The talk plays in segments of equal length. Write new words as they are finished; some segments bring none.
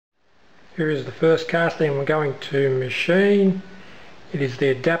Here is the first casting we're going to machine. It is the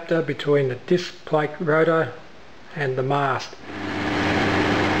adapter between the disc plate rotor and the mast.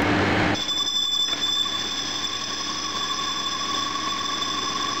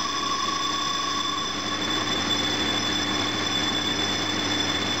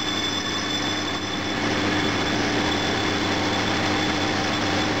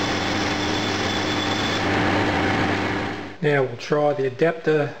 Now we'll try the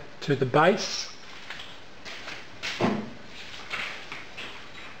adapter to the base.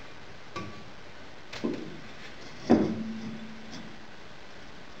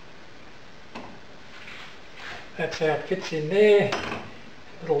 That's how it fits in there.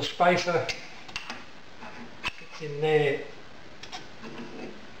 Little spacer fits in there.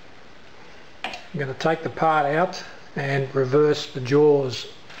 I'm going to take the part out and reverse the jaws.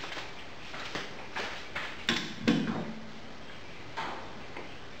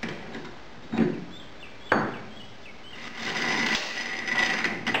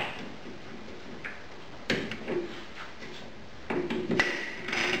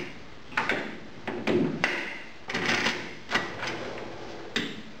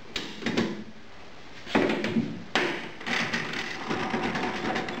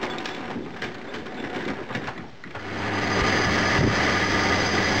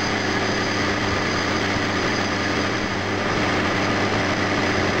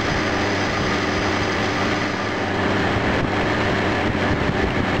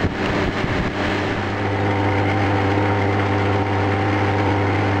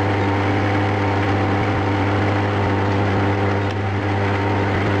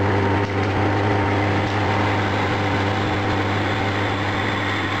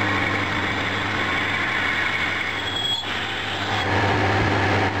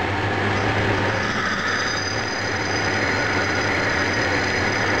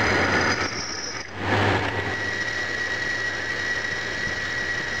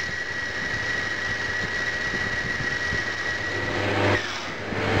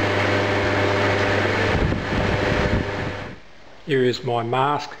 Here is my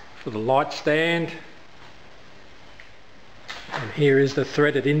mask for the light stand, and here is the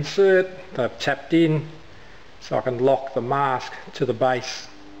threaded insert I've tapped in so I can lock the mask to the base.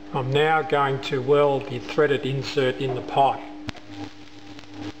 I'm now going to weld the threaded insert in the pipe.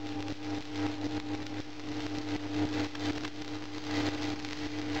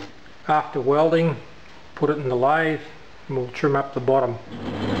 After welding, put it in the lathe and we'll trim up the bottom.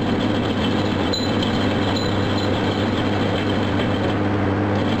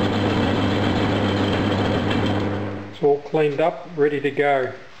 All cleaned up, ready to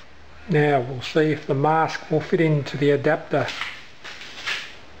go. Now we'll see if the mask will fit into the adapter.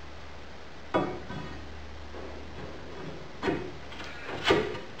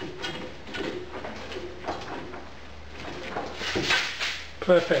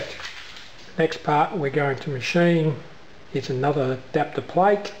 Perfect. Next part we're going to machine is another adapter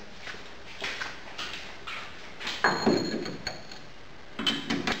plate.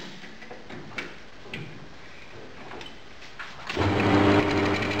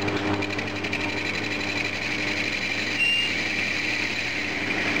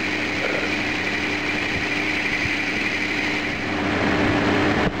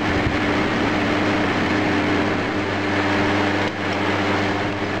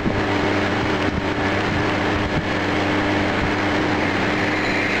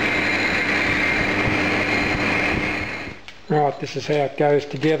 Right, this is how it goes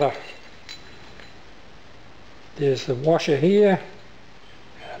together. There's the washer here,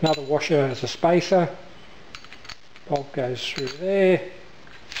 another washer as a spacer, bolt goes through there.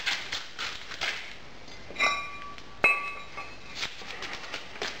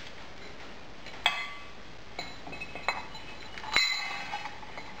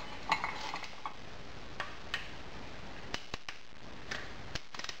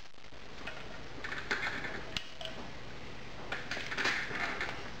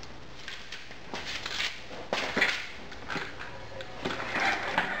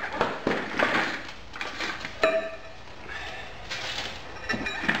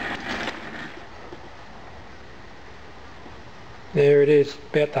 There it is,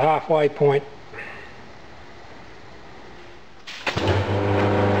 about the halfway point.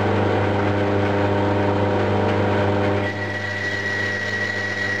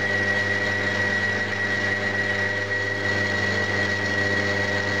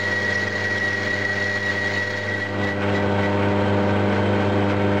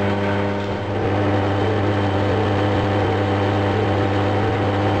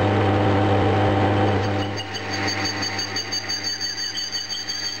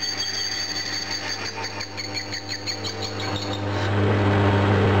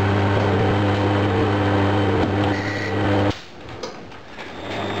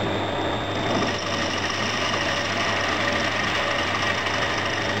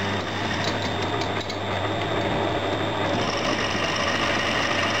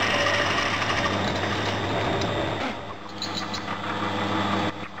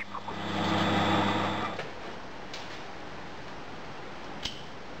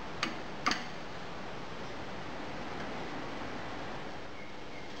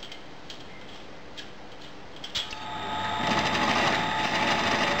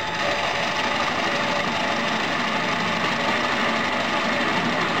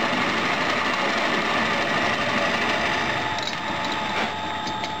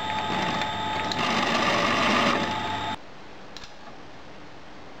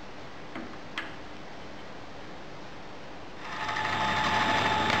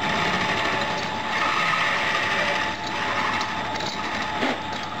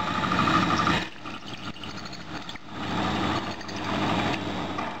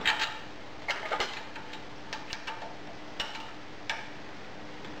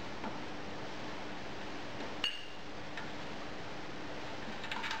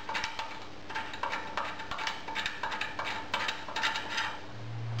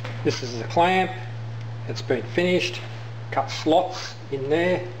 This is the clamp. It's been finished. Cut slots in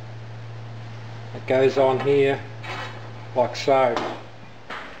there. It goes on here like so.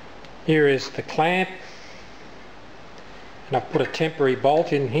 Here is the clamp, and I've put a temporary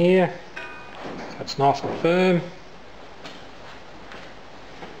bolt in here so it's nice and firm.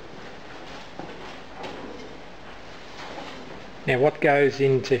 Now what goes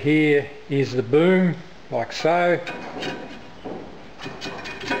into here is the boom, like so,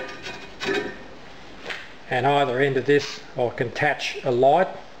 and either end of this I can attach a light,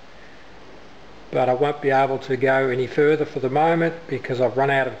 but I won't be able to go any further for the moment because I've run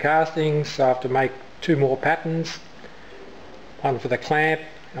out of castings, so I have to make two more patterns, one for the clamp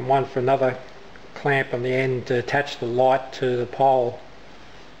and one for another clamp on the end to attach the light to the pole.